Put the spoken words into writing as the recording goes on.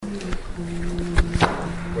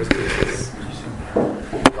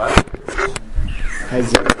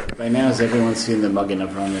By now, has everyone seen the Magen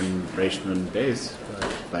Avram in Reish Nun Beis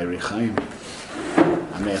by Rechaim?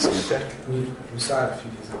 I'm asking. We saw it a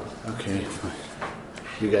few days ago. Okay, fine.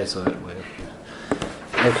 You guys saw it way up here.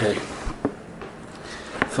 Okay,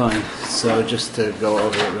 fine. So just to go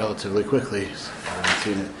over it relatively quickly, I haven't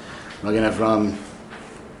seen it. Magen Avram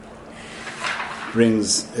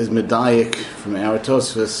brings his medayik from our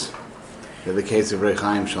Tosfos that the case of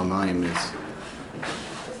Rechaim Shalmayim is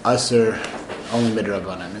Aser only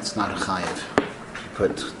midrabanan. It's not a chayiv.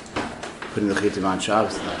 Putting the chitim on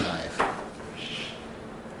Shabbos is not a chayiv.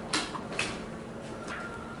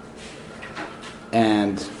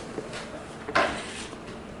 And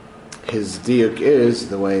his diuk is,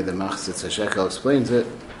 the way the Machzitz HaShekel explains it,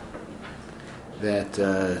 that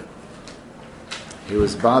he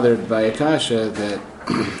was bothered by a kasha that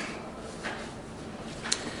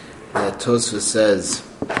that Tosfos says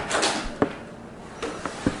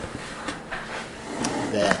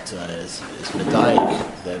that is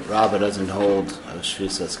medayik that Rabbah doesn't hold of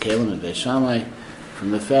Shvisas Kalim and Beis Shammai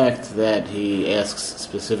from the fact that he asks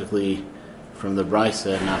specifically from the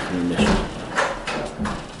Brisa, not from the Mishnah.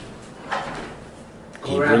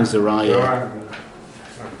 He brings a raya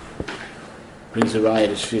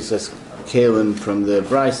to Shvisas Kalim from the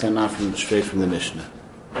Brisa, not straight from the Mishnah.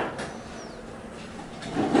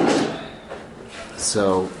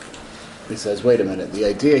 So he says, wait a minute, the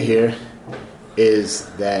idea here is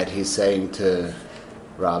that he's saying to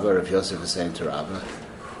Rabbah, or if Yosef is saying to Rabbah,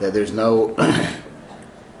 that there's no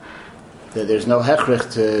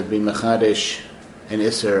hechrich to be mechadesh an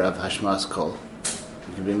isser of hashmas kol.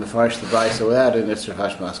 You can be mefarish the brisa without an isser of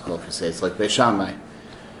hashmas kol. If you say it's like Beis Shammai, he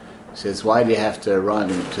says, why do you have to run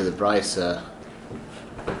to the brisa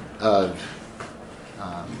of?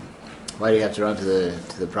 Why do you have to run to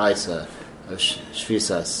the brisa of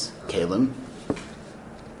shvisas kelim?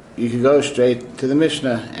 You could go straight to the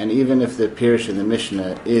Mishnah, and even if the pirush in the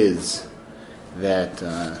Mishnah is that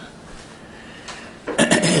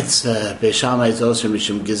it's Beis Shammai is also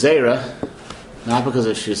mishum gezerah, not because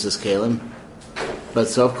of shvisas kelim, but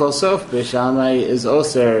sof kol sof, Beis Shammai is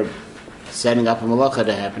also setting up a malacha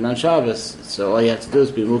to happen on Shabbos. So all you have to do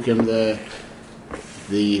is be mukim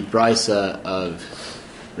the brisa of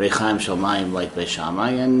Rechaim Shalmayim like Beis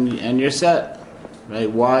Shammai, and you're set. Right?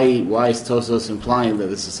 Why is Tosfos implying that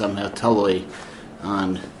this is somehow taloi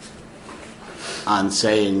on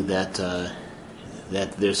saying that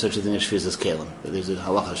that there's such a thing as shvisas kelim, that there's a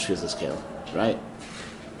halacha shvisas kelim, right?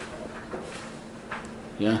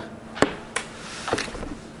 Yeah.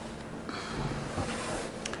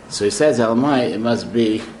 So he says, Elamai, it must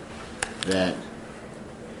be that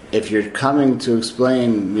if you're coming to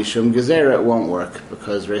explain Mishum Gezerah, it won't work,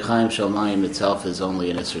 because Rechaim Shalmayim itself is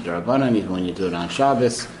only an Isser D'Rabbanan, even when you do it on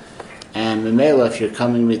Shabbos. And Memela, if you're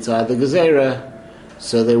coming Mitzvah the Gezerah,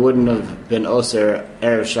 so they wouldn't have been Oser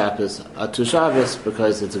Erev Shabbos Atu Shabbos,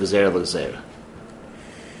 because it's a Gezerah L'Gezerah.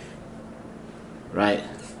 Right?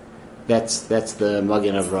 That's the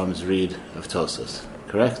Magen Avram's read of Tosfos,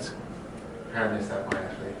 correct? I missed that point,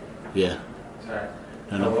 actually. Yeah. Sorry.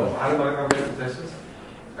 No. How do Magen Avram get the Tosfos?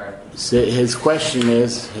 So his question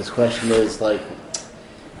is like,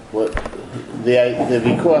 what the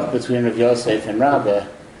vikuach between Rav Yosef and Rabbah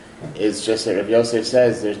is just that Rav Yosef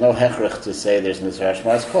says there's no hechrich to say there's Mizrah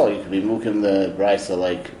Hashmas Kol. You could be mukim the brisa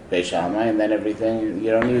like Beis Shammai, and then everything you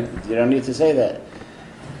don't need to say that.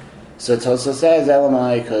 So Tosfos says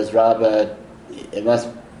Elamai, because Rabbah, it must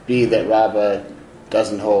be that Rabbah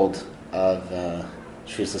doesn't hold of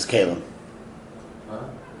shvisas kelim.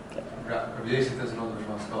 Rav Yosef doesn't hold the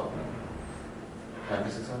Hashmas Kol. Am I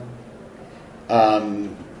missing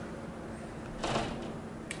something?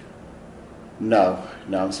 No,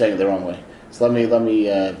 I'm saying it the wrong way. So let me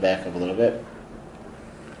back up a little bit.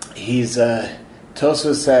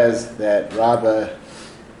 Tosfos says that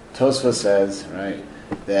Tosfos says, right,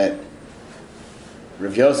 that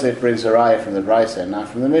Rav Yosef brings a raya from the Brisa and not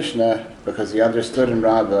from the Mishnah, because he understood in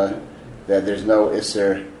Rabbah that there's no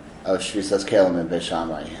Isser of Shvisas Kelim in Beis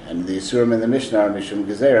Shammai, and the Isurim in the Mishnah are Mishum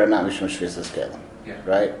Gezerah, not Mishum Shvisas Kelim. Yeah.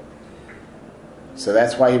 Right? So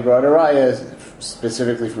that's why he brought a raya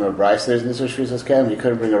specifically from a Brisa. There's Nisr Shvisas Kelim. He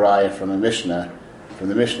couldn't bring a raya from a Mishnah. From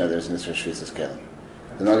the Mishnah, there's Nisr Shvisas Kelim.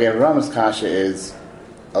 The Magen Avram's kasha is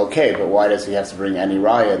okay, but why does he have to bring any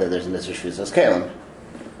raya that there's Nisr Shvisas Kelim?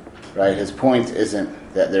 Right? His point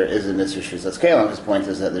isn't that there is a Nisr Shvisas Kelim. His point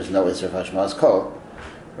is that there's no Isser Hashmas Kol.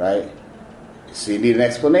 Right? So you need an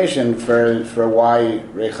explanation for why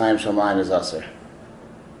Rechaim Shalmayim is Aser.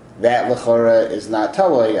 That L'chora is not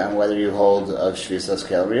taloi on whether you hold of Shvisas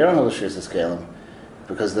Kelim or you don't hold of Shvisas Kelim,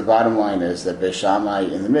 because the bottom line is that Beis Shammai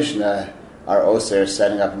in the Mishnah are Oser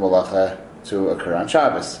setting up a malacha to occur on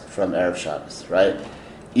Shabbos from Erev Shabbos, right?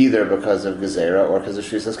 Either because of Gezerah or because of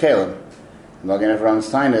Shvisas Kalim. Magen Avram's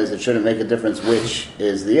Taina is it shouldn't make a difference which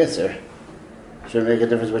is the Yisr. Shouldn't make a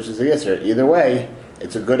difference which is the Yisr. Either way,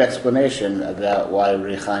 it's a good explanation about why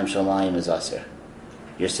Rechaim Shamayim is Asir.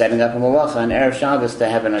 You're setting up a malacha on Erev Shabbos to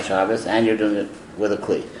happen on Shabbos, and you're doing it with a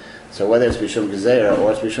kli. So whether it's Bishum Gezerah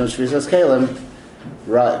or it's Bishum Shvisas Kalim,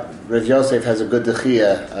 Rav Yosef has a good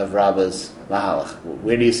dechia of Rabba's Mahalach.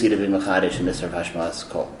 Where do you see to be Mechadish in this Rav Hashma's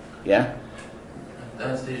call? Yeah?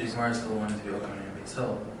 That stage is more still wanting to be Okamim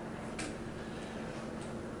itself.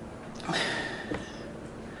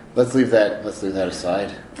 Let's leave that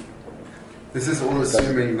aside. This is all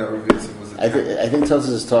assuming that Rav Yosef was I think Tosfos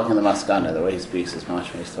is talking the Maskana. The way he speaks is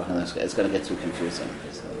much when he's talking the Maskana. It's going to get too confusing.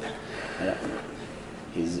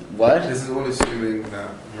 He's what? This is all assuming that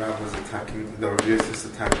Rav was attacking, the Rav Yosef's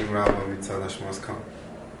attacking Rav on Mitzad Hashmas Khan,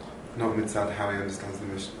 not Mitzad how he understands the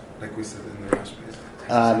Mishnah, like we said in the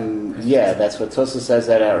Rashba. Yeah, that's what Tosfos says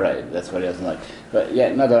that outright. That's what he doesn't like. But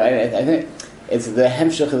yeah, no, I think it's the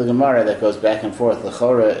hemshech of the Gemara that goes back and forth.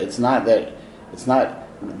 L'chora, it's not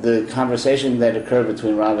the conversation that occurred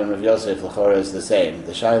between Rav and Rav Yosef. L'chora is the same.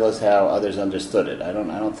 The shaila is how others understood it. I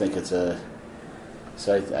don't think it's a.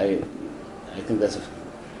 So I think that's a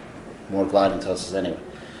more gliding Tosfos anyway.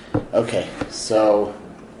 Okay, so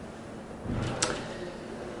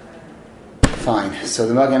fine. So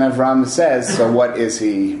the Magen Avram says, so what is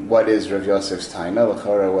Rav Yosef's taina?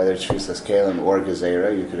 L'chora, whether it's Shvisas Kalim or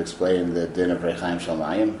Gezerah, you could explain the din of Rechaim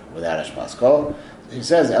Shalmayim without Hashmas Kol. He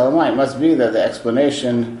says, Elamai, it must be that the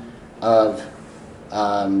explanation of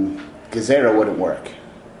Gezerah wouldn't work.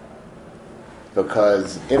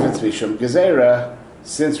 Because if it's Mishum Gezerah,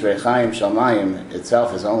 since Rechaim Shalmayim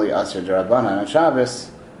itself is only Asher D'Rabbanan on Shabbos,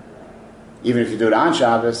 even if you do it on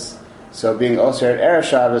Shabbos, so being Osir at Erev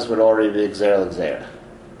Shabbos would already be Gzerah L'Gzerah.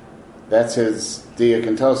 That's his Diyak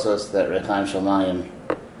and Tosfos, that Rechaim Shalmayim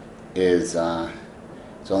is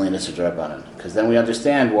it's only an Isser D'Rabbanan. Because then we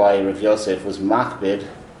understand why Rav Yosef was makbid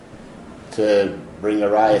to bring a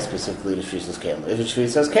raya specifically to Shvisas Kalim. If it's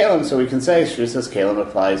Shvisas Kalim, so we can say Shvisas Kalim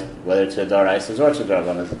applies whether to Daraisas or to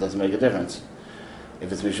D'Rabbanan. It doesn't make a difference.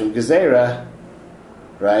 If it's Mishum Gezerah,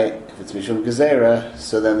 right? If it's Mishum Gezerah,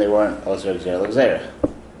 so then they weren't Osir Gzerah L'Gzerah.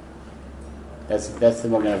 That's the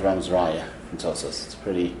Magen Avram's raya from Tosfos. It's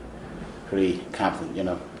pretty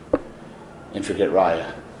complicated, intricate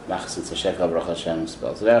raya. Machzitz Shekel Baruch Hashem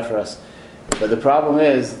spells it out for us. But the problem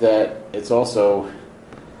is that it's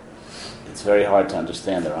very hard to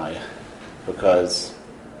understand the raya, because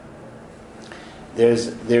there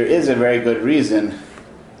is a very good reason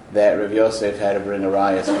that Rav Yosef had to bring a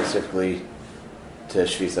raya specifically to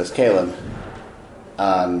Shvisas Kalim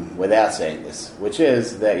without saying this, which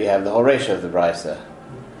is that you have the whole Reisha of the Brisa,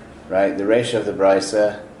 right? The Reisha of the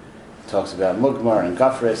Brisa talks about Mugmar and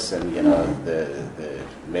Gafris and the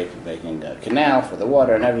making a canal for the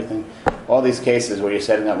water and everything. All these cases where you're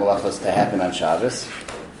setting up malachos to happen on Shabbos,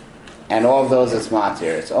 and all of those it's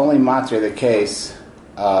matir. It's only matir the case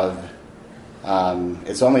of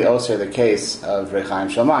it's only osir the case of Rechaim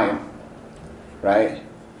Shamayim, right?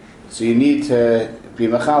 So you need to be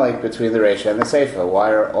mechalik between the Reisha and the Seifa.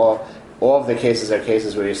 Why are all of the cases are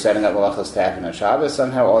cases where you're setting up malachos to happen on Shabbos?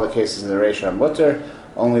 Somehow all the cases in the Reisha are mutter.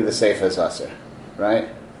 Only the Seifa is asir, right?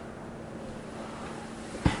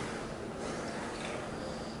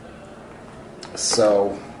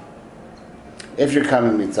 So, if you're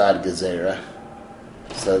coming mitzad gezerah,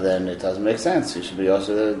 so then it doesn't make sense. You should be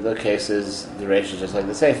also the cases, the Reisha just like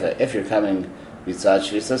the Seifa. If you're coming mitzad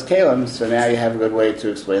Shvisas Kalim, so now you have a good way to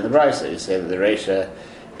explain the Brisa. You say that the Reisha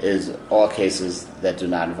is all cases that do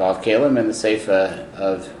not involve Kalim, and the Seifa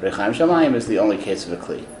of Rechaim Shamayim is the only case of a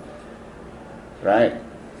Kli. Right?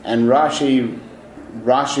 And Rashi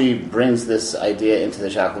brings this idea into the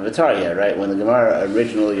Shachar V'Tarya, right? When the Gemara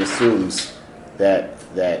originally assumes that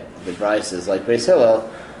the Brisa is like Beis Hillel,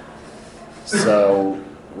 so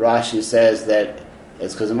Rashi says that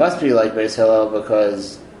it's because it must be like Beis Hillel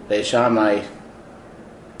because Beis Shammai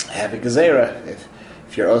have a Gezerah.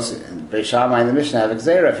 If you're also Beis Shammai and the Mishnah have a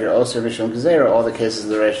Gezerah, if you're also Mishum Gezerah, all the cases of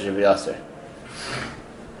the Reisha should be Aser.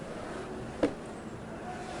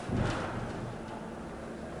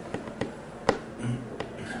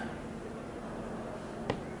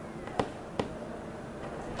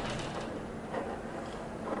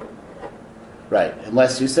 Right,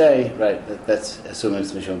 unless you say, right, that's assuming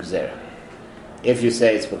it's Mishum Gezerah. If you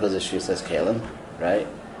say it's because of Shvisas Kalim, right,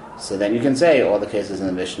 so then you can say all the cases in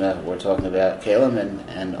the Mishnah we're talking about Kalim,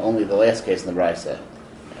 and only the last case in the Brisa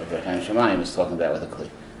of Rechaim Shamayim is talking about with a Kli.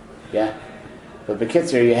 Yeah? But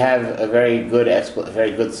B'kitzur, you have a very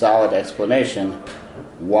good solid explanation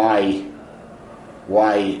why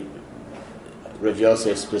why Rav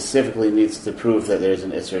Yosef specifically needs to prove that there's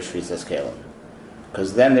an Isser Shvisas Kelim.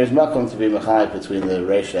 Because then there's makom to be mechayek between the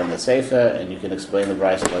Reisha and the Seifa, and you can explain the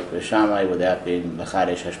Brisa like Bishamai without being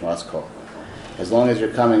mechadesh hashmas kol. As long as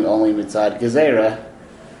you're coming only mitzad gezerah,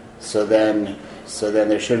 so then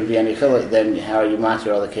there shouldn't be any chiluk. Then how are you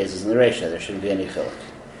matir all the cases in the Reisha? There shouldn't be any chiluk,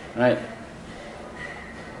 right?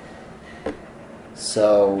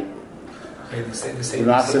 So the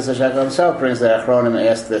Matzis Hashek himself brings that Achronim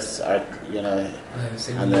asked this, on the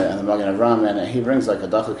Magen Avram, and he brings like a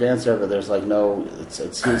dachuk answer, but there's like no. It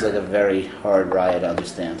seems like a very hard raya to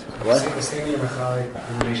understand. What? The same thing Mechalik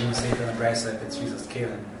in relation to Sefer and Brisa if it's Jesus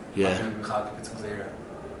Kalen. Yeah. Mechalik if it's Gzeira.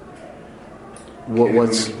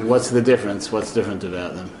 What's the difference? What's different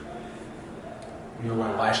about them?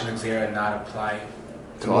 Why should Gzeira not apply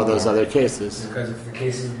to all those other cases? Because if the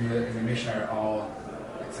cases in the Mishnah are all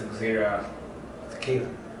it's a Gzeira.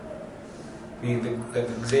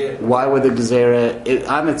 Why would the Gezerah?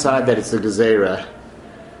 I'm inside that it's the Gezerah.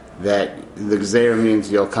 That the Gezerah means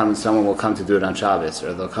someone will come to do it on Shabbos,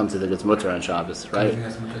 or they'll come to the Gitmutter on Shabbos, right?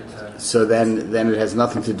 So then it has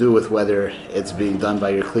nothing to do with whether it's being done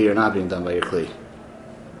by your Kli or not being done by your Kli.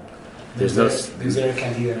 The Gezerah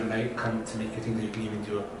can't either night come to make you think that you can even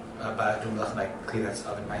do a Malach by Kli that's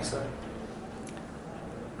oven Maisa,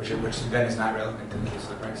 which then is not relevant in the case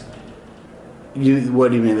of the Brisa.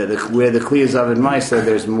 What do you mean that where the Kli is oven Maisa,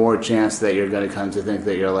 there's more chance that you're going to come to think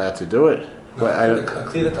that you're allowed to do it? No, a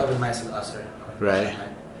Kli that's oven Maisa is Asr. Right.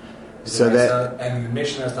 So that and the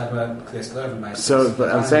Mishnah is talking about Kli that's oven Maisa. So,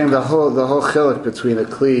 but I'm saying the whole chiluk between a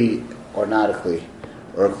Kli or not a Kli,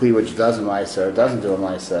 or a Kli which does a Maisa or doesn't do a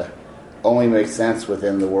Maisa, only makes sense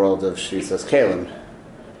within the world of Shvisas Kelim.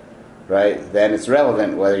 Right? Then it's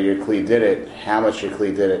relevant whether your Kli did it, how much your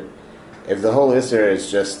Kli did it. If the whole Isser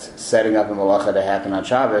is just setting up a malacha to happen on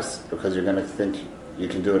Shabbos, because you're going to think you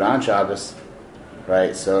can do it on Shabbos,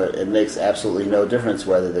 right? So it makes absolutely no difference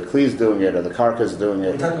whether the Kli is doing it or the Karka is doing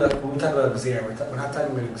it. When we talk about Gzeira, we're not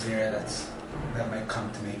talking about Gzeira that might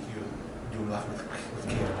come to make you do malacha with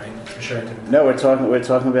Kiyah, right? For sure. No, we're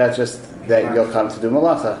talking about just that you'll come to do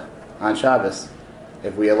malacha on Shabbos.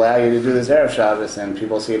 If we allow you to do this Erev Shabbos and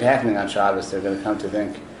people see it happening on Shabbos, they're going to come to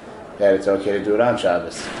think that it's okay to do it on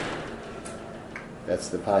Shabbos. That's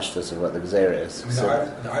the pashtus of what the Gzeira is. I mean,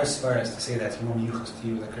 there are svaras to say that it's more yuchas to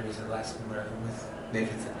you, like Kirby said last time, where with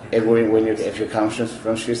if you come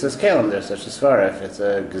from Shvisas Kelim, there's such a svara. If it's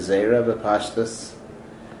a Gzeira but pashtus,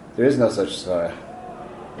 there is no such svara.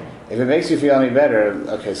 If it makes you feel any better,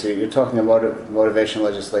 okay, so you're talking about motivation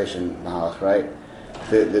legislation, Mahalach, right?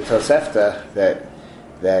 The Tosefta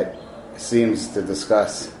that seems to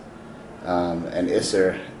discuss an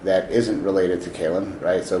Isser that isn't related to Kalim,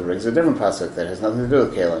 right? So it brings a different pasuk that has nothing to do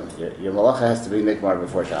with Kalim. Your malacha has to be Nikmar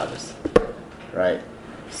before Shabbos, right?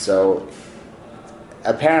 So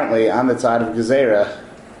apparently on the side of Gezerah,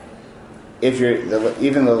 if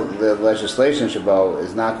even the legislation Shabbat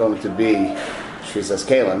is not going to be Shvisas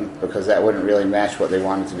Kalim, because that wouldn't really match what they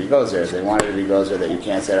wanted to be Gozer. They wanted to be Gozer that you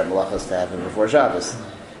can't set up malachas to happen before Shabbos.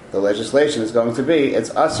 The legislation is going to be, it's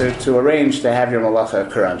usher to arrange to have your malacha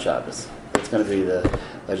occur on Shabbos. That's going to be the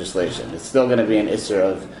legislation. It's still going to be an isser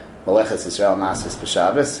of malachas Yisrael Nasis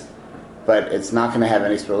b'Shabbos, but it's not going to have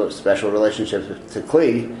any special relationship to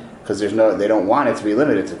Kli, because they don't want it to be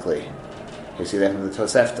limited to Kli. You see that from the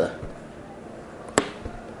Tosefta.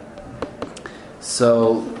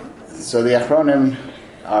 So the Achronim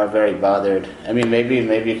are very bothered. I mean, maybe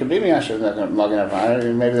it could be Miyashav Magen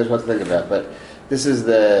Avram. Maybe there's what to think about, but this is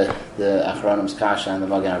the Achronim's Kasha and the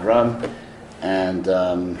Magen Avram, and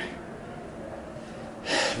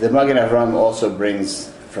the Magen Avram also brings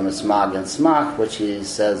from a Smag and Smach, which he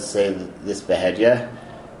say this Behedya,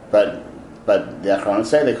 but the Achronim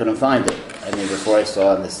say they couldn't find it. I mean, before I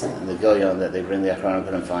saw in the Gilyon that they bring the Achronim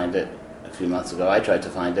couldn't find it a few months ago. I tried to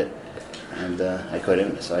find it, and I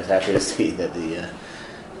couldn't. So I was happy to see that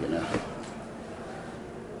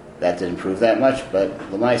that didn't prove that much. But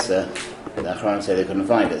Lamaisa, the Achronim say they couldn't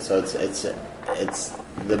find it. So it's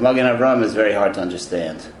the Magen Avram is very hard to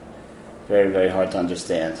understand. Very, very hard to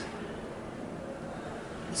understand.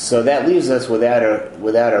 So that leaves us without a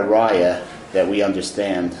raya that we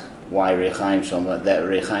understand why Rechaim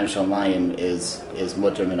Shalmayim is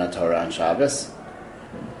mutter min Torah on Shabbos,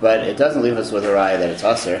 but it doesn't leave us with a raya that it's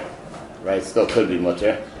aser, right? It still could be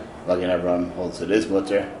mutter. Magen Avram holds it is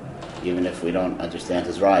mutter, even if we don't understand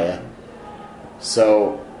his raya.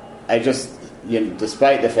 So I just,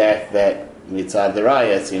 despite the fact that mitzad the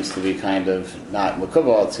raya it seems to be kind of not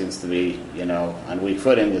mukubal, it seems to be on weak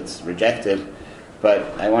footing, it's rejected. But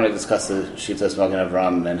I want to discuss the Shitas Magen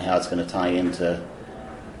Avram and how it's going to tie into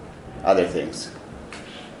other things.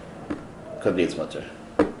 could be it's mutter.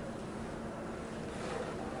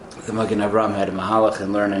 The Magen Avraham had a mahalach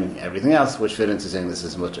in learning everything else, which fit into saying this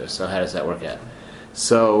is mutter. So how does that work out?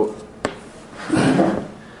 So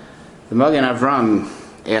the Magen Avraham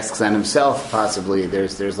asks on himself, possibly.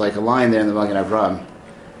 There's like a line there in the Magen Avraham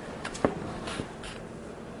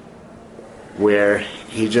where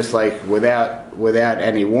he just like without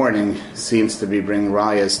any warning seems to be bringing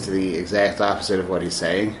rayas to the exact opposite of what he's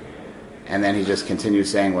saying, and then he just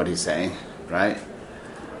continues saying what he's saying, right?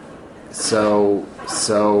 So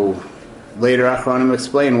later Achronim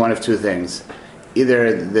explain one of two things.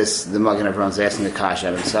 Either the Magen Avraham is asking the kasha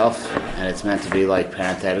of himself, and it's meant to be like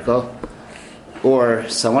parenthetical, or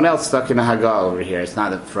someone else stuck in a Haggah over here. It's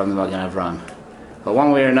not from the Magen Avraham. But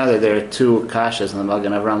one way or another, there are two kashas in the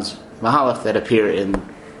Magen Avraham's mahalach that appear in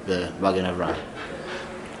the Magen Avraham.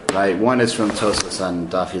 Right? One is from Tosfos on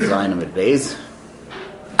Daf Zayin Amud Beis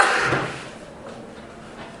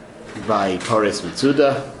by Poris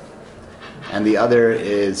Mitzuda, and the other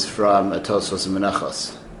is from a Tosfos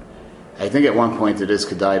Menachos. I think at one point it is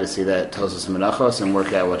kedai to see that Tosfos Menachos and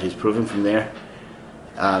work out what he's proving from there.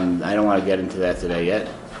 I don't want to get into that today yet.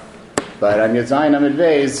 But on Yud Zayin Amud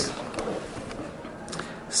Beis,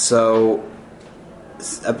 so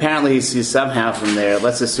apparently he sees somehow from there.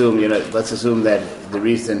 Let's assume that the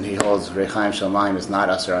reason he holds Rechaim Shalmaim is not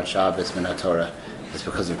Asar on Shabbos Min HaTorah is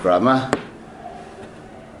because of Grama.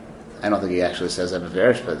 I don't think he actually says that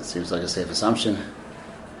beferish, but it seems like a safe assumption.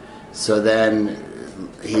 So then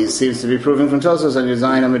he seems to be proving from Tosfos on Yud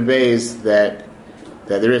Zayin Amud Beis that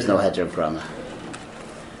there is no hedge of Grama.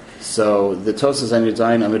 So the Tosfos on Yud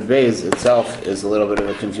Zayin Amud Beis itself is a little bit of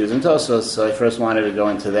a confusing Tosfos. So I first wanted to go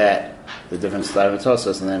into that, the different style of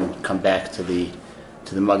Tosfos, and then come back to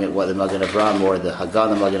Magen, what the Magen Avraham or the Haggah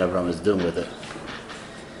the Magen Avraham is doing with it.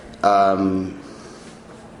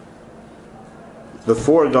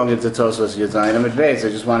 Before going into Tosfos Yud Zayin Amud Beis, I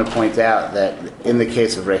just want to point out that in the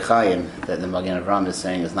case of Rechaim, that the Magen Avraham is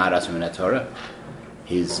saying is not Asher Min HaTorah.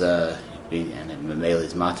 He's and Mamela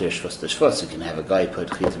is Matir Shvus to Shvus. You can have a guy put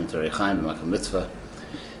Chitim into Rechaim b'Makom Mitzvah.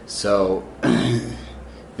 So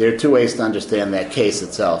there are two ways to understand that case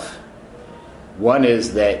itself. One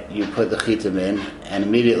is that you put the Chitim in, and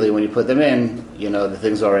immediately when you put them in, the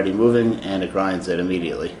thing's already moving and it grinds it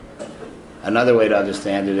immediately. Another way to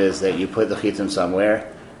understand it is that you put the Chitim somewhere,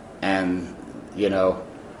 and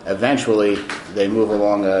eventually they move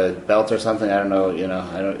along a belt or something. I don't know.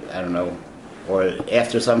 I don't know. Or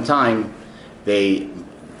after some time, they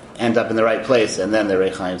end up in the right place, and then the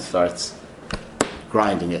Rechaim starts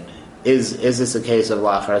grinding it. Is this a case of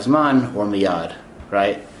Lachar Zman or Miyad?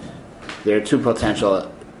 Right? There are two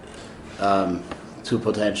potential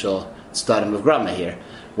stadim of Grama here.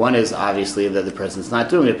 One is obviously that the person's not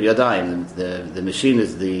doing it b'yadayim. The machine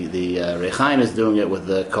is the Rechaim is doing it with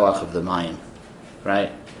the koach of the mayim,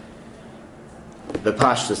 right? The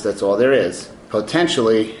pashtus, that's all there is.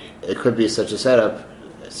 Potentially, it could be such a setup.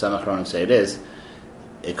 Some Achronim say it is.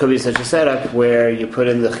 It could be such a setup where you put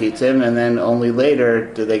in the chitim, and then only later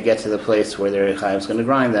do they get to the place where the Rechaim is going to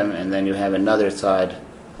grind them, and then you have another side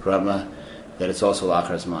Grama that it's also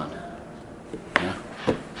Lachar Zman. Yeah.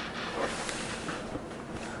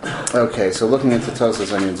 Okay, so looking into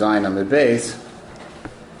Tosfos on Yud Zayin Amud Beis,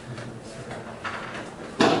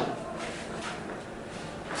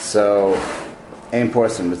 so Ein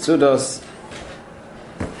Porson Mitzudos,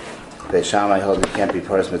 Beis Shammai hold it can't be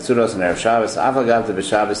Porson Mitzudos and Erev Shabbos. Avagav the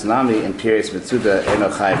B'Shabbos Nami in Piris Mitzuda Eno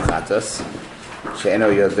Chayiv Chatas She'eno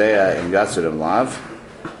Yodea in Yatsurim Lav.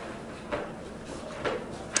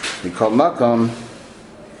 Mikol Makom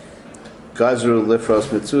Gazru Lifros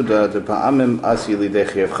Mitzuda de Pa'amim Asi Lidei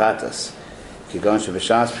Chatas Kigon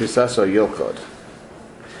Shevishas Prisaso Yilkod.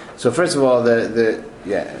 So first of all, the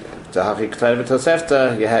Hachi Ketayv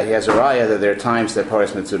Tosefta, he has a raya that there are times that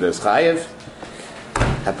Paris Mitzuda is Chayiv.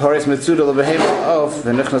 Paris Mitzuda Lebehema of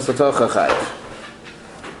V'Nichnas Latocha Chayiv.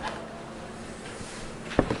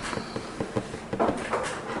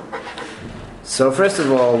 So first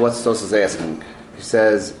of all, what's Tosfos asking? He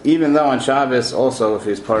says, even though on Shabbos also if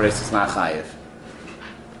he's Paris it's not Chayiv.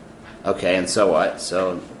 Okay, and so what?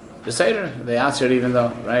 So the Seder, they answered even though,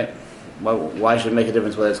 right? Well, why should it make a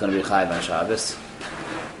difference whether it's going to be Chayiv on Shabbos?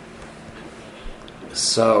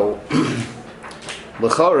 So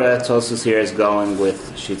L'chora, Tosfos here is going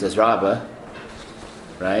with Shitas Rabbah,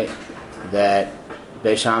 right? That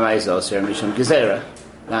Beis Shammai is Oser Mishum Gezerah,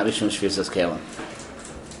 not Mishum Shvisas Kelim.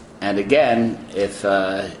 And again, if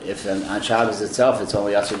on Shabbos itself it's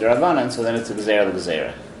only Asur D'Rabbanan, so then it's a Gezerah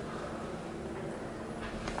L'Gezerah.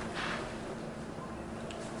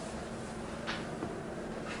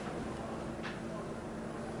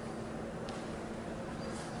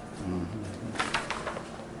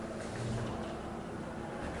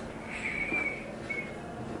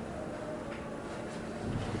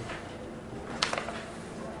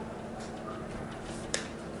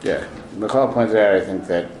 Yeah, Michal pointed out, I think,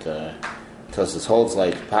 that Tosfos holds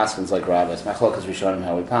like Paskins like Rabbah. It's Machlok because we showed him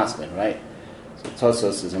how we Paskin, right? So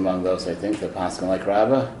Tosfos is among those, I think, that Paskin like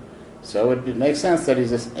Rabbah. So it makes sense that he's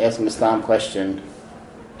just asking a stam question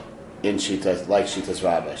in Shitas, like Shitas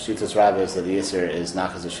Rabbah. Shitas Rabbah is that the Isser is not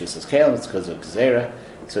because of Shitas Kalim, it's because of Gzera.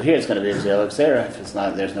 So here it's going to be Gzera. If it's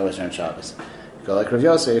not, there's no Isser on Shabbos. You go like Rav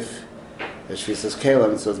Yosef, the Shitas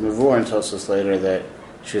Kalim, so it's Mavur and Tosfos later that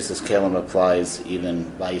Shitas Kalim applies even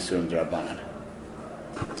by Yisurim D'Rabbanan.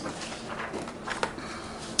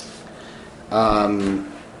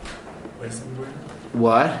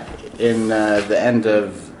 What? In the end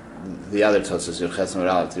of the other Tosfos, Yuches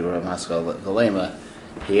Moral, the Rav Haskell Velema,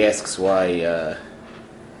 he asks why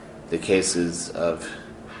the cases of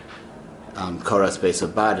Koras Beis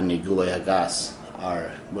Abad and Yigulei Hagas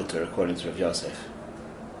are mutter according to Rav Yosef.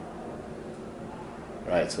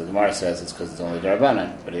 Right, so the Gemara says it's because it's only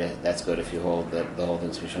D'Rabbanan, but that's good if you hold the whole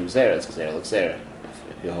thing's Mishum Zera, it's Gzera L'Gzera.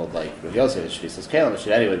 If you hold like Rav Yosef, it's Shvisas Kalim, it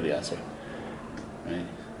should anyway be Aser. Right?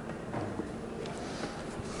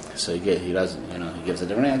 So he doesn't, he gives a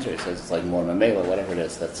different answer. He says it's like more Mamela, whatever it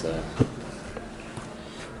is. That's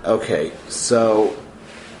okay. So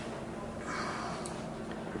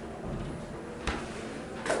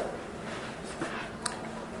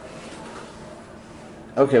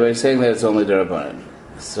but he's saying that it's only D'Rabbanan.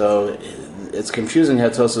 So it's confusing how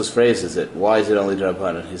Tosfos phrases it. Why is it only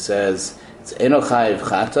D'Rabbanan? He says it's Eno Chayiv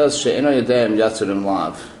Chatas she'eno Yodem Yatzurim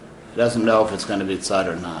Lav. He doesn't know if it's going to be tzad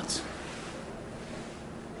or not.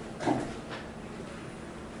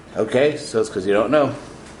 Okay, so it's because you don't know.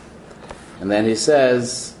 And then he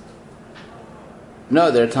says,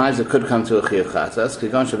 no, there are times it could come to a Chayiv Chatas.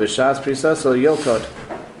 Kigon Shabishas Prisas or Yilkot.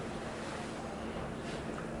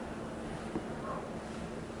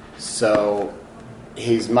 So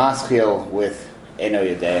he's maschil with Eno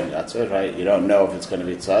Yodem Yatzur, right? You don't know if it's going to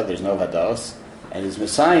be tzad. There's no vados. And he's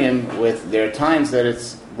Messiahim with, there are times that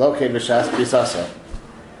it's located b'shas prisasa.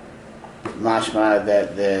 Mashma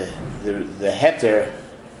that the heter,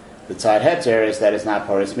 the tzad heter, is that it's not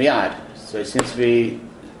paris miyad. So he seems to be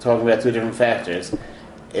talking about two different factors.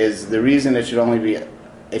 Is the reason it shouldn't be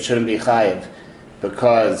chayiv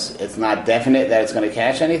because it's not definite that it's going to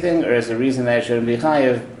catch anything, or is the reason that it shouldn't be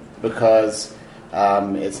chayiv because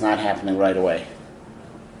it's not happening right away?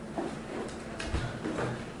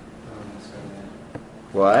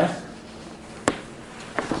 What?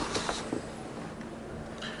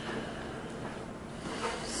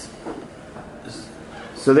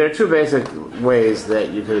 So there are two basic ways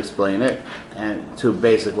that you could explain it, and two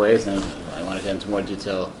basic ways, and I want to get into more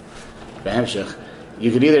detail.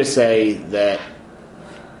 You could either say that,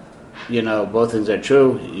 both things are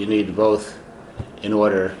true, you need both in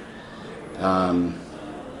order to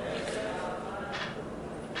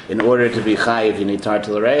be chayiv, you need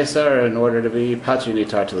tartil reisa, or in order to be patr, you need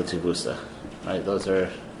tartil tivusa. Right? Those are,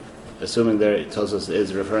 assuming that Tosfos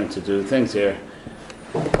is referring to two things here,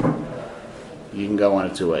 you can go one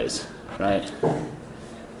of two ways. Right?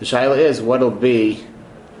 The shaila is, what'll be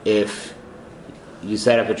if you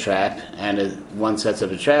set up a trap, and one sets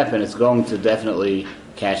up a trap, and it's going to definitely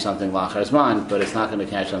catch something lachar zman, but it's not going to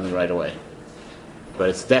catch something right away. But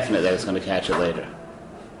it's definite that it's going to catch it later.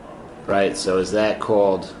 Right? So is that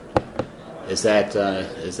pater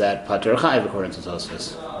chayiv according to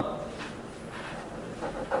Tosfos?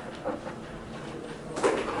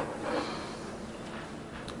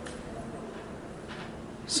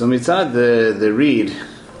 So mitzad the read,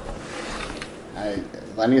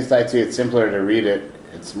 it's simpler to read it.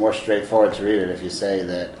 It's more straightforward to read it if you say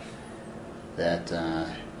that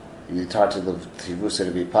you need tartil tivusa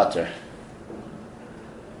to be pater.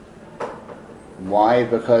 Why?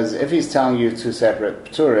 Because if he's telling you two separate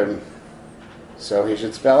pturim, so he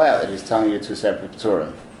should spell out that he's telling you two separate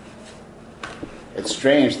pturim. It's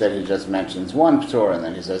strange that he just mentions one ptur and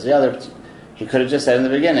then he says the other. He could have just said in the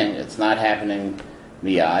beginning, it's not happening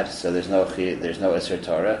miyad, so there's no Isser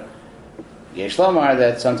Torah. Yesh lomar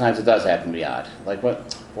that sometimes it does happen miyad. Like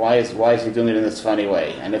what? Why is he doing it in this funny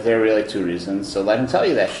way? And if there are really two reasons, so let him tell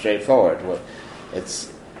you that straightforward.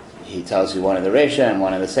 He tells you one in the Reisha and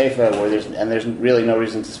one in the Seifa, there's really no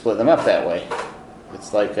reason to split them up that way.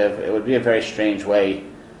 It's like it would be a very strange way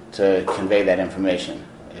to convey that information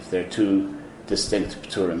if there are two distinct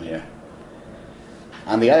pturim here.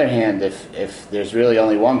 On the other hand, if there's really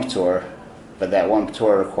only one ptur, but that one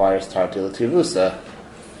ptur requires tartil tivusa,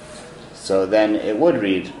 so then it would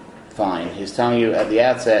read fine. He's telling you at the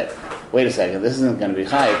outset, wait a second, this isn't going to be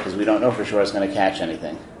chayiv because we don't know for sure it's going to catch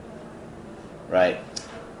anything. Right?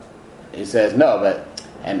 He says, no, but,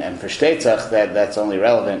 and for Shteitzach, that's only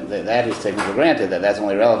relevant, that he's taken for granted, that's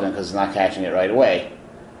only relevant because it's not catching it right away.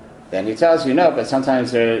 then he tells you no, but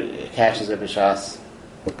sometimes there catches a b'shas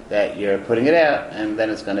that you're putting it out, and then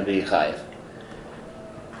it's going to be chayiv.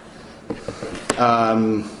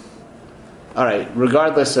 All right.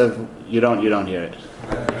 Regardless of you don't hear it.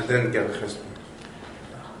 I didn't get the cheshbon.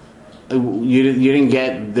 You didn't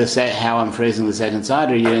get how I'm phrasing the second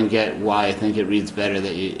side, or you didn't get why I think it reads better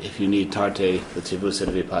that if you need tarte l'tivusa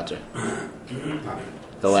to be pater.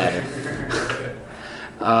 The latter.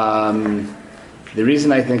 The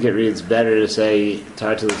reason I think it reads better to say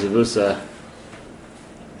tarte l'tivusa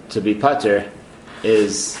to be pater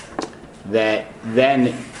is that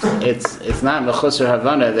then it's not mechusar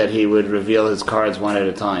havana that he would reveal his cards one at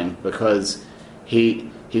a time, because he's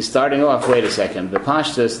starting off, wait a second,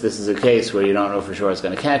 b'pashtus, this is a case where you don't know for sure it's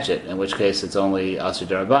going to catch it, in which case it's only asur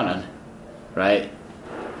d'Rabbanan, right?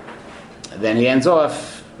 Then he ends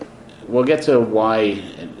off, we'll get to why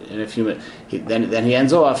in a few minutes, then he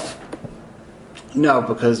ends off, no,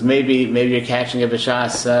 because maybe you're catching a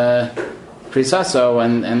b'shas prisaso,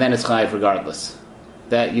 and then it's chayiv regardless.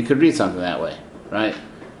 That you could read something that way, right?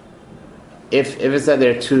 If it's that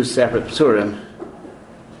they're two separate psurim,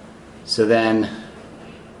 so then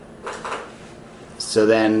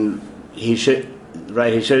he should,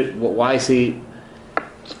 right? He should. Why is he?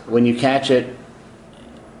 When you catch it,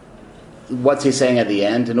 what's he saying at the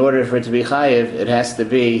end? In order for it to be chayiv, it has to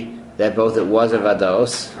be that both it was a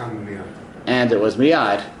vados and it was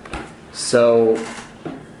miyad. So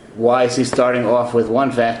why is he starting off with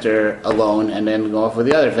one factor alone and then go off with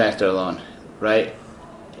the other factor alone, right?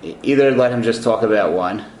 Either let him just talk about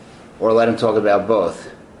one, or let him talk about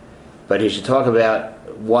both. But he should talk about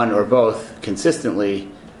one or both consistently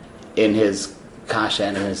in his kasha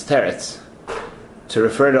and in his teretz. To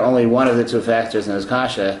refer to only one of the two factors in his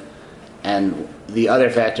kasha and the other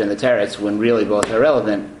factor in the teretz when really both are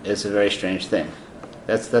relevant is a very strange thing.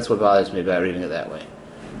 That's what bothers me about reading it that way.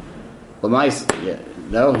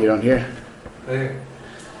 No, you don't hear?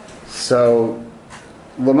 So,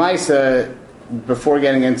 Lamaisa, before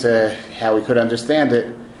getting into how we could understand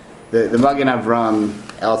it, the Magen Avram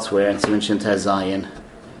elsewhere in Siman Shin Tez Zayin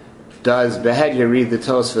does behedya read the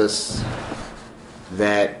Tosfos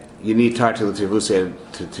that you need tarte l'tivusa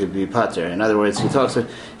to be pater. In other words, he talks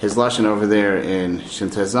his lashon over there in Shin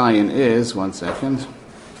Tez Zayin is, one second.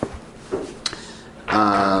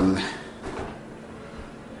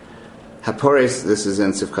 Haporis, this is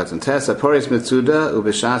in Sifkat and Tes. Haporis mitzuda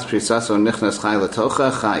ubishas prisaso nichnas chay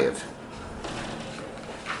latocha chayiv.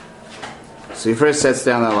 So he first sets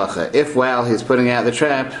down the halacha. If while he's putting out the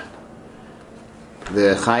trap,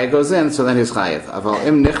 the chayiv goes in, so then he's chayiv. Aval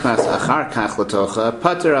im nichnas achar kach latocha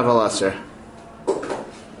pater aval aser.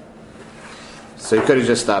 So he could have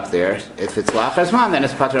just stopped there. If it's lachar zman, then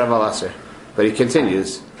it's pater aval aser. But he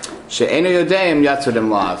continues. She'enu yodeim yatzudim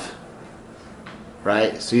lav.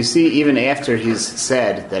 Right? So you see, even after he's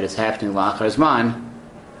said that it's happening lachar zman,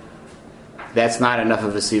 that's not enough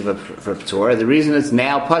of a siva for P'tur. The reason it's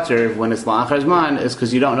now pater when it's lachar zman is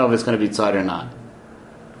because you don't know if it's going to be tzad or not.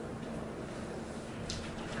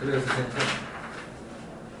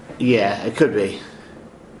 Yeah, it could be.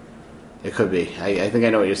 It could be. I think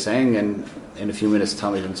I know what you're saying, and in a few minutes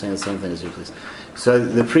tell me if I'm saying the same thing as you, please. So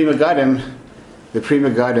the Prima Gadim,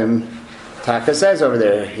 Taka says over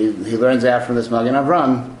there, he learns out from this Magen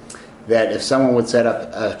Avram that if someone would set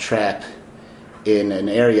up a trap in an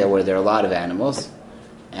area where there are a lot of animals,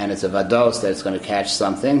 and it's a vados that it's going to catch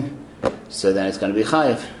something, so then it's going to be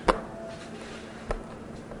chayiv.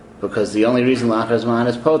 Because the only reason lachar zman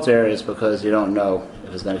is poter is because you don't know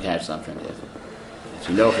if it's going to catch something. If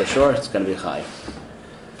you know for sure, it's going to be chayiv.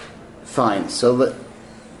 Fine, so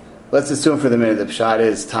let's assume for the minute the pshat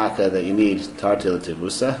is taka that you need tarte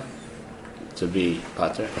l'tivusa to be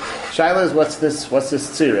pater. Shaila is what's this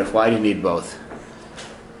tzirif? Why do you need both?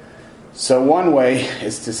 So one way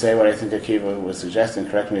is to say what I think Akiva was suggesting,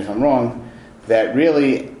 correct me if I'm wrong, that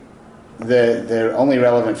really the only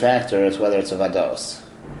relevant factor is whether it's a vados.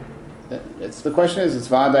 The question is, it's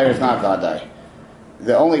vadai or it's not vadai.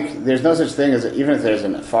 There's no such thing as, even if there's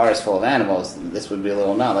a forest full of animals, this would be a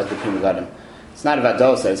little not like the Prima Gadim. It's not a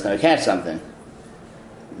vados that it's going to catch something.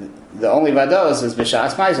 The only vados is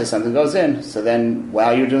b'shas ma'isa, something goes in. So then,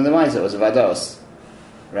 while you're doing the ma'isa, it was a vados,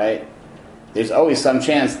 right? There's always some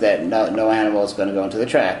chance that no animal is going to go into the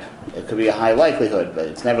trap. It could be a high likelihood, but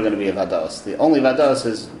it's never going to be a vados. The only vados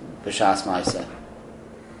is b'shas ma'isa.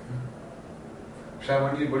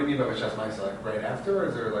 What do you mean by b'shas ma'isa? Like right after, or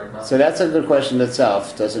is there like? So that's a good question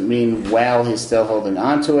itself. Does it mean while he's still holding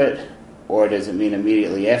on to it, or does it mean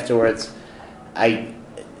immediately afterwards?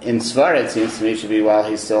 In Svar, it seems to me it should be while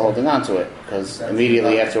he's still holding on to it, because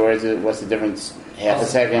immediately afterwards, what's the difference? half a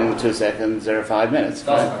second, 2 seconds, or 5 minutes.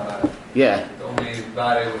 That's Right? not bad. Yeah. The only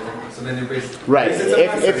bad so then you're basically Right.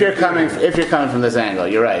 If you're coming from this angle,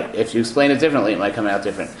 you're right. If you explain it differently, it might come out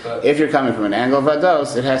different. But if you're coming from an angle of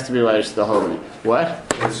vados, it has to be while you're still holding it. What?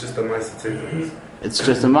 It's just a mice too. It's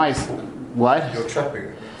just a mice. What? You're trapping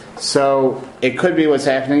it. So it could be what's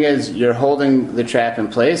happening is you're holding the trap in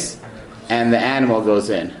place, and the animal goes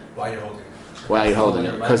in While you're holding it. while you're holding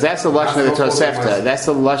it. Because that's the lashon of the Tosefta. That's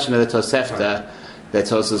the lashon of the Tosefta that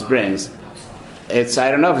Tosfos brings. It's,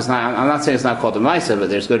 I don't know if it's not, I'm not saying it's not called a Maisa, but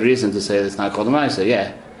there's good reason to say that it's not called a Maisa,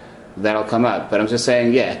 yeah. That'll come up. But I'm just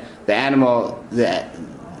saying, yeah, the animal, the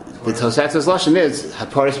Tosefta's lashon is,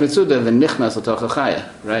 Haparis Mitzuda v'nichnas l'toch ha'chaya,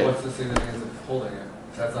 right? what's the significance of holding it?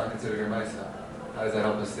 That's not considered a Maisa. How does that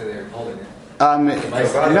help us stay there holding it?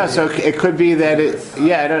 No, so it could be that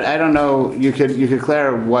I don't know. You could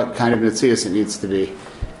declare what kind of mitzias it needs to be.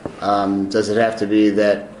 Does it have to be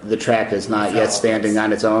that the trap is not yet standing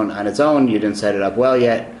on its own? You didn't set it up well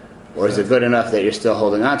yet, or is it good enough that you're still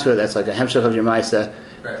holding on to it? That's like a hemshech of your ma'isa.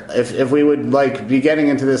 Right. If we would like be getting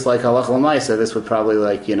into this like halacha l'ma'isa, this would probably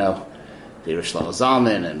be Rosh Shlomo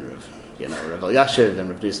Zalman and Rav Elyashiv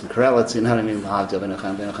and Rav Yisrael Karelitz, you know what I mean?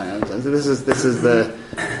 This is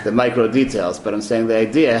the micro details, but I'm saying the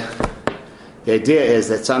idea is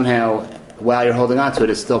that somehow while you're holding on to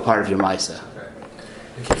it, it's still part of your ma'isa.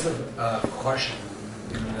 In case of question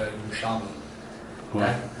in the Yerushalmi,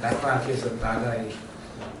 that's not a case of Badai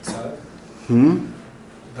Tzad?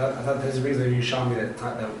 I thought there's a reason in Yerushalmi that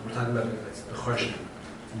we're talking about the question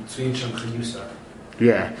between Shem Chayusa.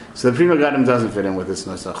 Yeah, so the Prima Gadim doesn't fit in with this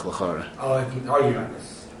Nosach L'chora. Oh, I can argue on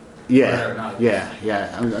this. Yeah.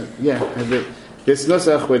 This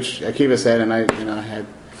Nosach, which Akiva said, and I had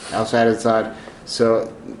outside of the side.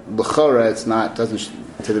 So L'chora, doesn't,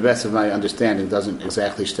 to the best of my understanding, doesn't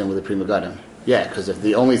exactly stem with the Prima Gadim. Yeah, because if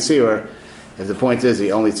the point is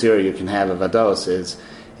the only tzir you can have of Vados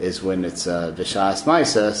is when it's V'shas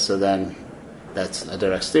Maisa, so then that's a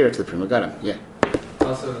direct steer to the Prima Gadim. Yeah.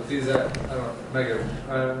 Also, these I don't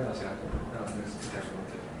know.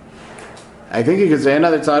 I think you could say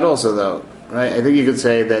another side also, though, right? I think you could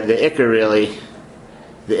say that the Iker really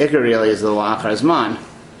is the La'achar Zman.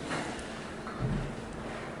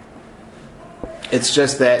 It's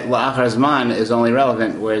just that La'achar Zman is only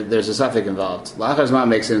relevant where there's a suffix involved. La'achar Zman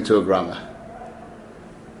makes it into a grama.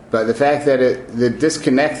 But the fact that the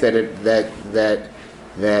disconnect that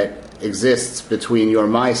exists between your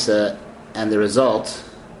Maisa and the result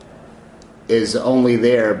is only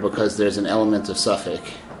there because there's an element of suffix,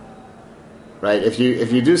 right? If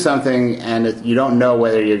you do something and you don't know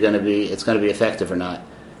whether it's going to be effective or not,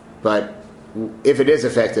 but if it is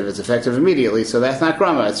effective, it's effective immediately. So that's not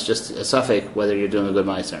grama; it's just a suffix whether you're doing a good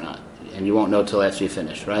mice or not, and you won't know till after you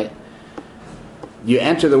finish, right? You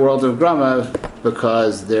enter the world of grama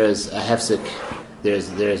because there's a hefsek.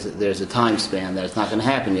 There's a time span that it's not going to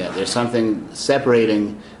happen yet. There's something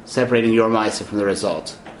separating your ma'isa from the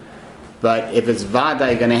result. But if it's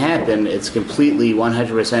vaday going to happen, it's completely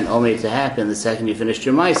 100% omed to happen the second you finished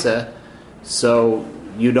your ma'isa. So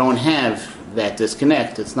you don't have that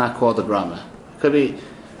disconnect. It's not called a grama. Could be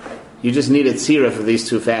you just need a tzira for these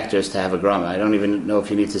two factors to have a grama. I don't even know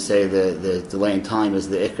if you need to say the delay in time is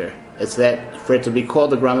the ikr. It's that for it to be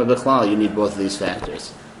called a grama b'chlal, you need both of these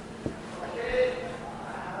factors.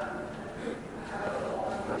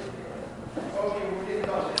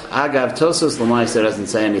 Agav, Tosfos L'maisa doesn't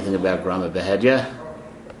say anything about grama behedya.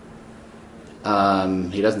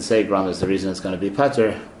 He doesn't say grama is the reason it's going to be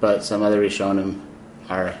pater, but some other Rishonim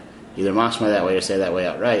are either mashma that way or say that way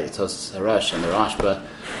outright. The Tosfos Harash and the Rashba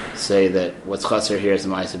say that what's chaser here is the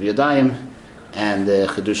ma'isa b'yadayim, and the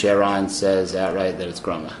Chedush Aran says outright that it's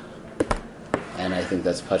grama. And I think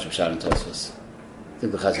that's Pashup Shad and Tosfos. I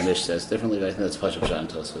think the Chazon Ish says differently, but I think that's Pashup Shad and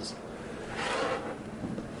Tosfos.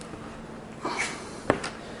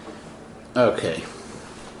 Okay.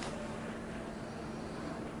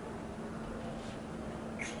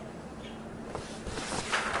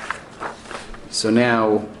 So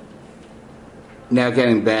now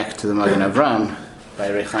getting back to the Magen Avram by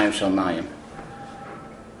Reb Chaim Shel Mayim.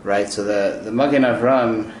 Right, so the Magen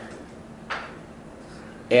Avram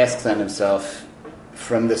asks on himself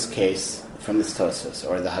from this case, from this Tosfos,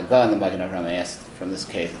 or the Haggah and the Magen Avram asked from this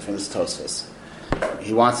case, from this Tosfos.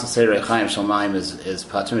 He wants to say Reb Chaim Shel Mayim is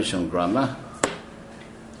Pater Mishum Grama,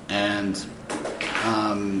 and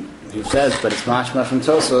he says, but it's mashma from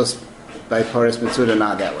Tosfos by Paris Mitzuda,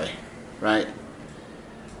 not that way, right?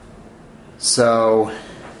 So,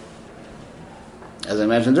 as I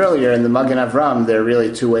mentioned earlier, in the Magen Avram, there are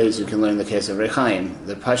really two ways you can learn the case of Reb Chaim.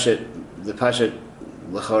 The Pashat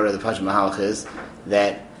L'chora, the Pashat Mahalach is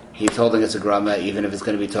that he's holding it's a grama even if it's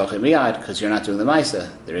going to be tochen miyad because you're not doing the maisa.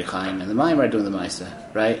 The Rechaim and the Maimar are doing the maisa,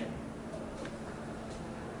 right?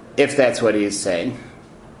 If that's what he's saying,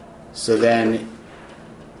 so then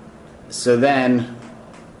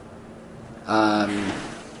all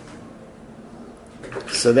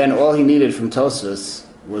he needed from Tosfos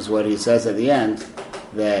was what he says at the end,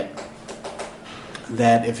 that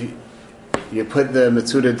if you put the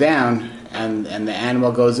Metzuda down and the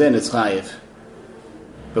animal goes in, it's chayiv.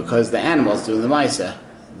 Because the animal's doing the maisa.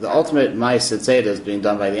 The ultimate maisa tzeda is being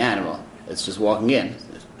done by the animal. It's just walking in.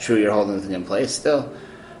 True, you're holding the thing in place still,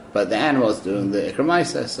 but the animal is doing the ikra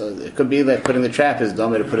maisa. So it could be that putting the trap is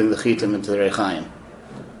done by putting the chitim into the rechaim.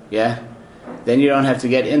 Yeah? Then you don't have to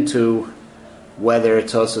get into whether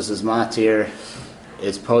Tosfos is matir,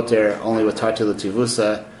 is poter only with tartil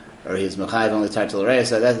tivusa, or he's mechayiv only tartil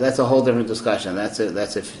reisa. That's a whole different discussion. That's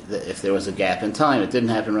if there was a gap in time. It didn't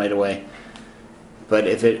happen right away. But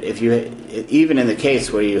even in the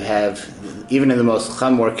case where you have, even in the most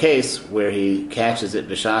chamor case where he catches it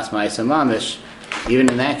b'shas ma'isa mamish, even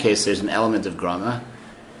in that case there's an element of grama,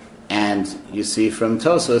 and you see from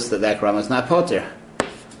Tosfos that grama is not poter.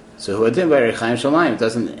 So who adin by Rechaim Shalmayim, it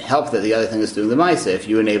doesn't help that the other thing is doing the maisa. If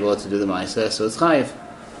you enable it to do the maisa, so it's chayiv,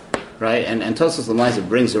 right? And Tosfos l'maisa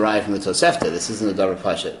brings a raya from the Tosefta. This isn't a davar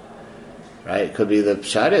pashut. Right? It could be the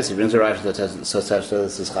pshat he brings a right to the Tosefta,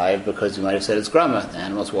 this is chayiv, because you might have said it's grama, the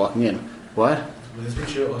animal's walking in. What? Will this be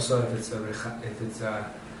true also if it's a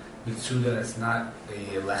mitzuda that's not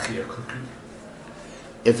a lechi or cookie?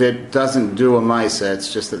 If it doesn't do a maisa,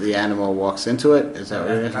 it's just that the animal walks into it? Is that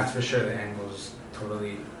what it is? That's for sure, the animal's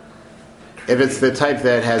totally... If it's the type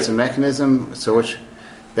that has a mechanism,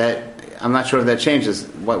 I'm not sure if that changes.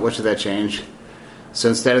 What should that change? So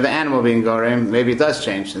instead of the animal being gorem, maybe it does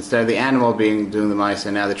change. Instead of the animal doing the maisa,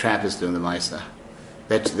 now the trap is doing the maisa.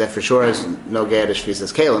 That for sure is no gadish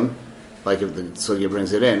visas kalim, like if the sugya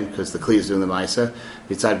brings it in, because the kli is doing the maisa.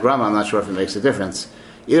 Beside grama, I'm not sure if it makes a difference.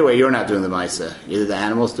 Either way, you're not doing the maisa. Either the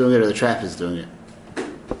animal's doing it or the trap is doing it.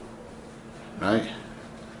 Right?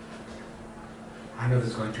 I know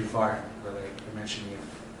this is going too far, but like you're mentioning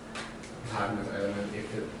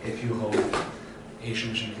if you hold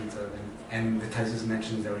Asian and the Taisus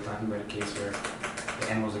mentions that we're talking about a case where the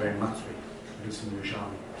animals are very matzri, producing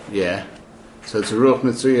Yerushalmi. Yeah. So it's a ruach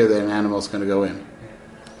mitzuya that an animal's going to go in.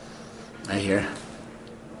 Yeah. I hear.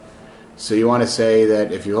 So you want to say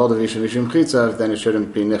that if you hold a Vishim Chitzav, then it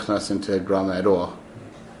shouldn't be nichnas into grama at all.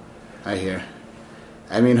 I hear.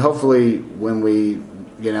 I mean, hopefully when we,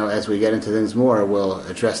 as we get into things more, we'll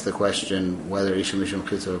address the question whether Ishim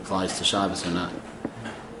Chitzav applies to Shabbos or not.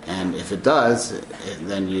 And if it does,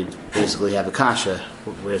 then you basically have a kasha.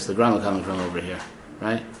 Where's the grama coming from over here,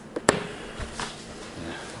 right?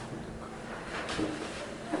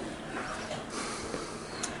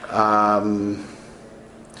 Yeah.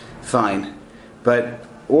 Fine,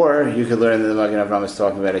 or you could learn that the Magen Avraham is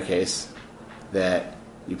talking about a case that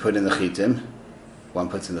you put in the chitim. One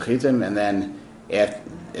puts in the chitim, and then if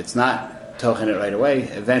it's not tochen it right away,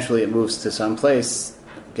 eventually it moves to some place.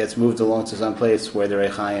 Gets moved along to some place where the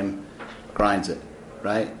Rechaim grinds it,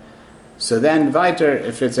 right? So then, weiter,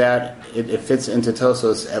 it fits into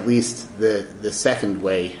Tosfos at least the second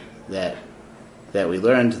way that we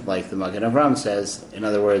learned, like the Magen Avraham says. In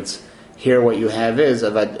other words, here what you have is,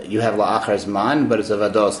 you have la'achar zman, but it's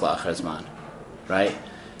avados la'achar zman, right?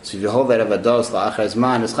 So if you hold that avados la'achar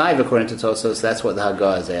zman is chayiv according to Tosfos, that's what the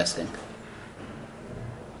Haggah is asking,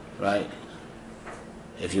 right?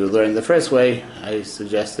 If you learn the first way, I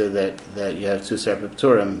suggested that you have two separate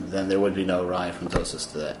Turim, then there would be no raya from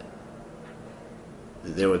Tosfos to that.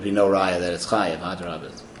 There would be no raya that it's chayiv, adrab,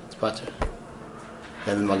 it's pater.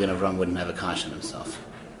 Then the Magen Avraham wouldn't have a kasha in himself.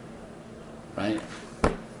 Right?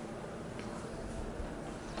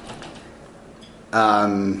 I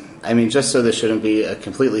mean, just so there shouldn't be a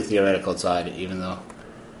completely theoretical side, even though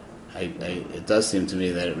it does seem to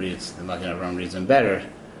me that the Magen Avraham reads them better.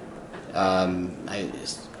 I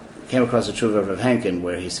came across a tshuva of Rav Henkin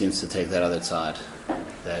where he seems to take that other side,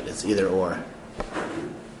 that it's either or.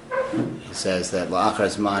 He says that la'achar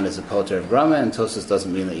zman is a poter of grama, and Tosfos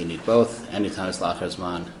doesn't mean that you need both. Anytime it's la'achar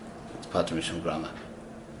zman, it's poter mishum grama.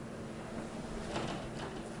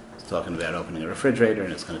 It's talking about opening a refrigerator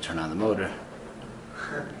and it's going to turn on the motor.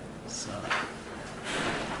 So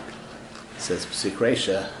it says p'sik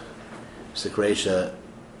reisha,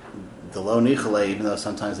 the lo nichale, even though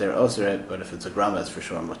sometimes they're oseret, but if it's a grama, it's for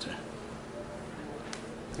sure mutter.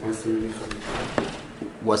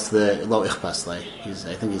 What's the lo ichpaslei?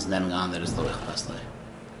 I think he's naming on that it's lo ichpaslei.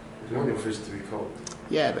 You don't want your fish to be cold.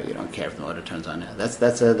 Yeah, but you don't care if the motor turns on.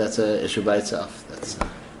 That's a issue by itself.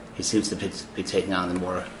 He seems to be taking on the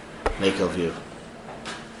more Makel view.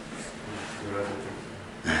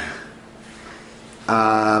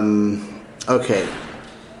 Okay.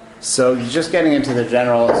 So just getting into the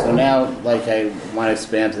general. So now, like, I want to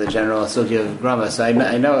expand to the general. So give Grama. So I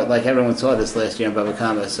know, like, everyone saw this last year in Bava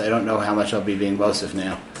Kama. So I don't know how much I'll be being Mosif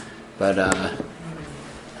now, but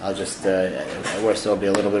I'll just worst will be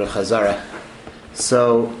a little bit of Chazara.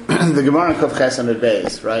 So the Gemara in Kuf Ches Amud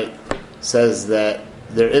Beis, right, says that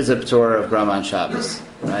there is a P'tur of Grama on Shabbos,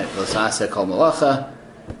 right? L'saseh kol malacha.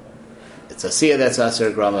 It's a siyah that's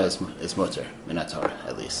aser. Grama is mutter minat Torah,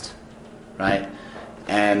 at least, right?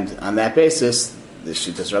 And on that basis, the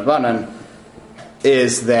Shittas Rabbanan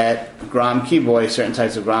is that gram kiboy, certain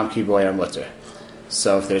types of gram kiboy are mutter.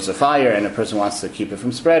 So if there's a fire and a person wants to keep it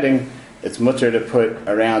from spreading, it's mutter to put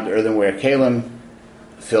around earthenware kalim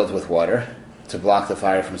filled with water to block the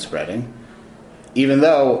fire from spreading, even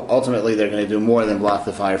though ultimately they're going to do more than block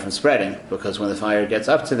the fire from spreading, because when the fire gets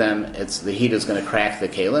up to them, the heat is going to crack the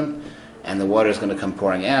kalim, and the water is going to come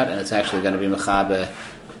pouring out, and it's actually going to be mechabe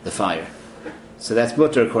the fire. So that's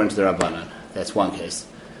mutter according to the Rabbanan. That's one case.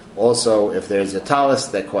 Also, if there's a talis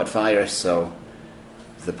that caught fire, so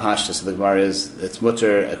the pashtus of the Gemara is it's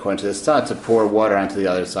mutter according to this thought to pour water onto the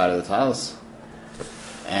other side of the talis.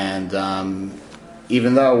 And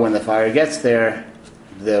even though when the fire gets there,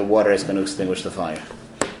 the water is going to extinguish the fire.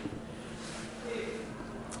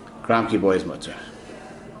 Gram kiboy is mutter,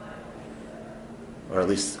 or at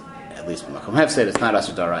least Makom Hef said it's not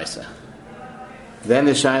Asur Daraisa. Then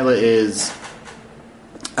the shaila is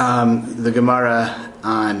the Gemara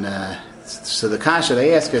on. So the kasha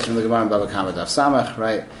they ask is from the Gemara in Bava Kama Daf Samach,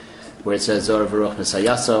 right, where it says Zora V'ruch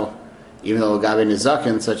Misayaso, even though Gabi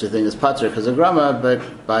Nizakin such a thing as Pater because of Grama,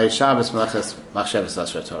 but by Shabbos Machshavas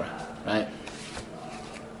Asra Torah, right.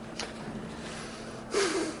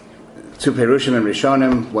 Two Perushim and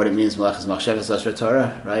Rishonim, what it means Malachas Machshavas Asra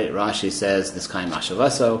Torah, right. Rashi says this kind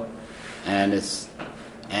Machshavaso, and it's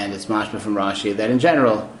mashma from Rashi that in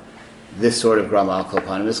general this sort of Grama al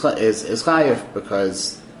Kolpanim is chayiv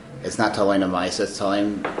because it's not Talain Amaisa, it's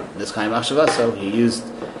Talain this kind of Machshavaso.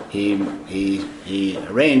 He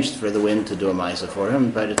arranged for the wind to do a Maisa for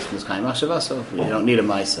him, but it's this kind of Machshavaso. You don't need a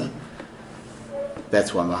Maisa.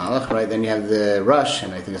 That's one Mahalach, right? Then you have the Rush,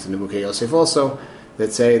 and I think it's the Nebukei Yosef also,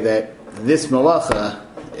 that say that this Malacha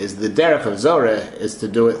is the derech of Zorah, is to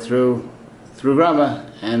do it through Grama,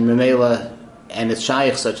 and Memela, and it's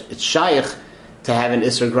Shaykh to have an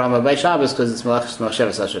Isser Grama by Shabbos because it's Malachas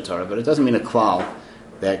Machshavas Asher Torah, but it doesn't mean a klal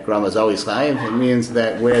that Grama is always chayiv. It means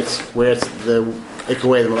that where it's the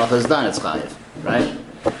way the malacha is done, it's chayiv, right?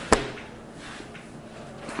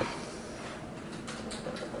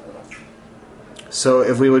 So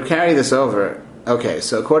if we would carry this over, okay.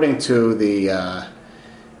 So according to the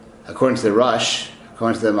Rush,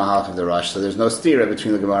 according to the Mahalach of the Rush, so there's no stira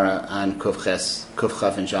between the Gemara on Kuf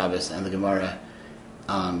Chaf and Shabbos and the Gemara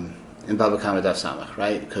in Bava Kama Daf Samach,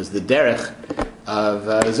 right? Because the derech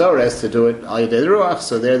of Zorah is to do it al yedei ruach,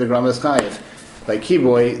 so there the Grama is chayiv. By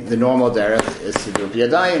kiboy, the normal derech is to do it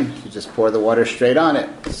b'yadayim. You just pour the water straight on it.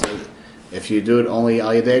 So if you do it only al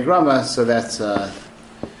yedei Grama, so that's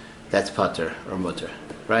pater or mutter,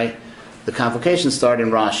 right? The complications start in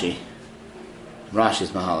Rashi. Rashi's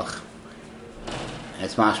mahalach. And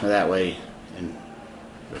it's mashma that way. And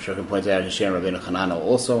Rosh Hashanah pointed out in Shem Rabbeinu Chanano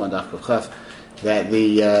also on Daf Kuf Chaf that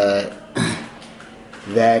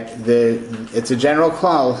it's a general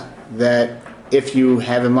klal that if you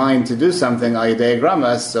have in mind to do something al yedei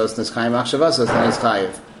Grama, so it's niskayim machshavas, so it's not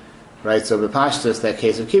chayiv, right? So b'pashtus, that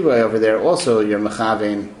case of kiboy over there, also you're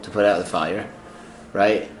mechavein to put out the fire,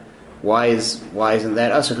 right? Why isn't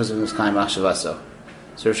that also because of niskayim machshavas?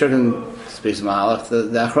 So Rosh Hashanah speaks of mahalach. The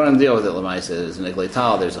Achronim deal with it. L'maisa is an Iglei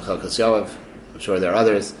Tal. There's a Chelkas Yoav. I'm sure there are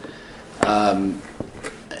others.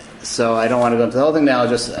 So I don't want to go into the whole thing now.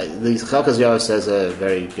 Just the Chelkas Yoav says a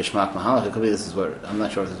very gishmak mahalach. It could be this is what I'm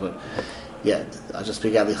not sure if this is what. Yeah, I'll just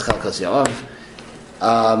speak out the Chelkas Yoav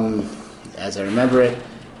as I remember it.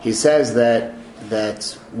 He says that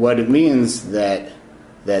what it means that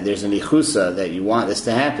there's an ichusa that you want this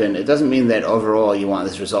to happen. It doesn't mean that overall you want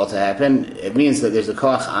this result to happen. It means that there's a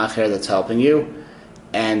koach acher that's helping you,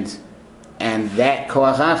 and that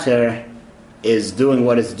koach acher is doing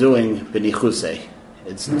what it's doing b'nichusei.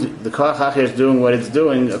 The koach acher is doing what it's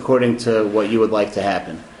doing according to what you would like to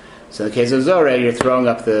happen. So in the case of Zorah, you're throwing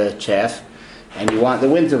up the chaff, and you want the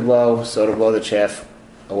wind to blow, so to blow the chaff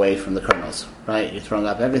away from the kernels, right? You're throwing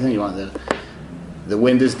up everything. You want the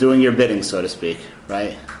wind is doing your bidding, so to speak,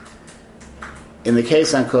 right? In the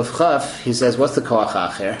case on Kuf Chaf, he says, what's the koach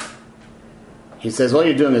acher? He says, all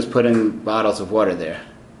you're doing is putting bottles of water there.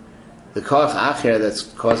 The koach acher that's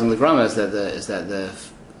causing the grama is that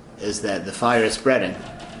is that the fire is spreading.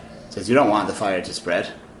 It says you don't want the fire to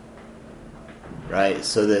spread, right?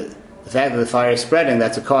 So the fact that the fire is spreading,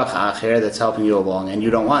 that's a koach acher that's helping you along, and you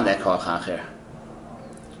don't want that koach acher.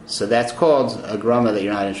 So that's called a grama that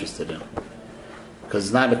you're not interested in. Because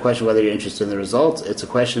it's not a question whether you're interested in the result, it's a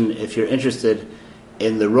question if you're interested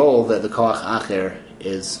in the role that the koach acher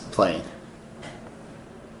is playing.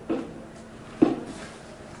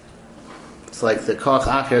 It's like the koach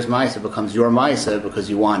acher's ma'isa becomes your ma'isa because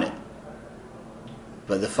you want it.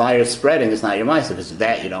 But the fire spreading is not your ma'isa because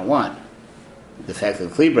that you don't want. The fact that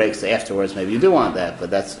the kli breaks afterwards, maybe you do want that, but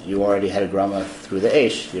that's you already had a grama through the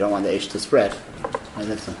eish. You don't want the eish to spread.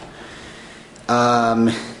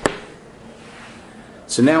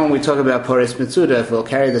 So now when we talk about Poris Mitzuda, we'll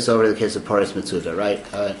carry this over to the case of Poris Mitzuda, right?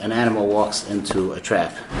 An animal walks into a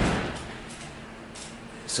trap.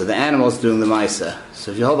 So the animal is doing the Maisa.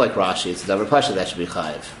 So if you hold like Rashi, it's a Davar Pasha, that should be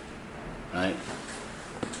Chayiv. Right?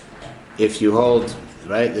 If you hold,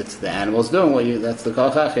 right, it's the animal's doing what you, that's the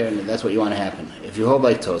Koach Acher, and that's what you want to happen. If you hold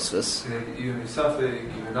like Tosfos.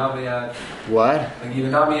 What? Like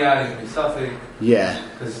even Namiyad, Suffolk. Yeah.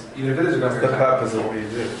 Because even if it is a government. The purpose of what you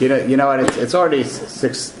do. You know what? It's already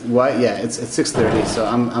 6. What? Yeah, it's 6:30. So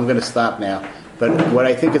I'm going to stop now. But what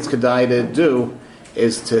I think it's kedai to do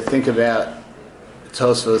is to think about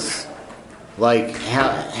Tosfos, like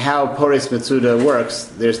how Poris Mitzuda works.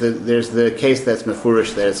 There's the case that's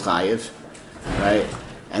mefurish that it's chayiv, right?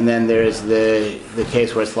 And then there's the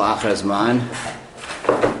case where it's la'achar zman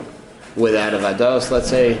without a vados, let's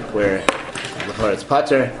say, where before it's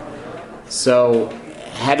pater. So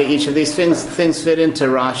how do each of these things fit into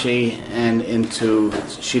Rashi and into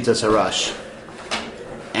Shitas Harash?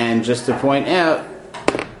 And just to point out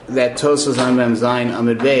that Tosfos on Mem Zayin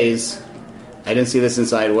Amud Beis, I didn't see this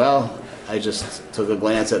inside well. I just took a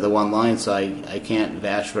glance at the one line, so I can't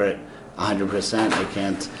vouch for it 100%. I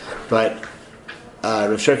can't. But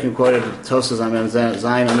Rav Shurkin quoted Tosfos on Mem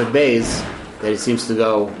Zayin Amud Beis that he seems to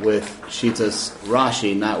go with Shitas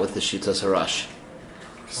Rashi, not with the Shitas Harash.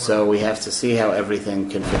 So we have to see how everything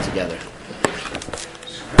can fit together.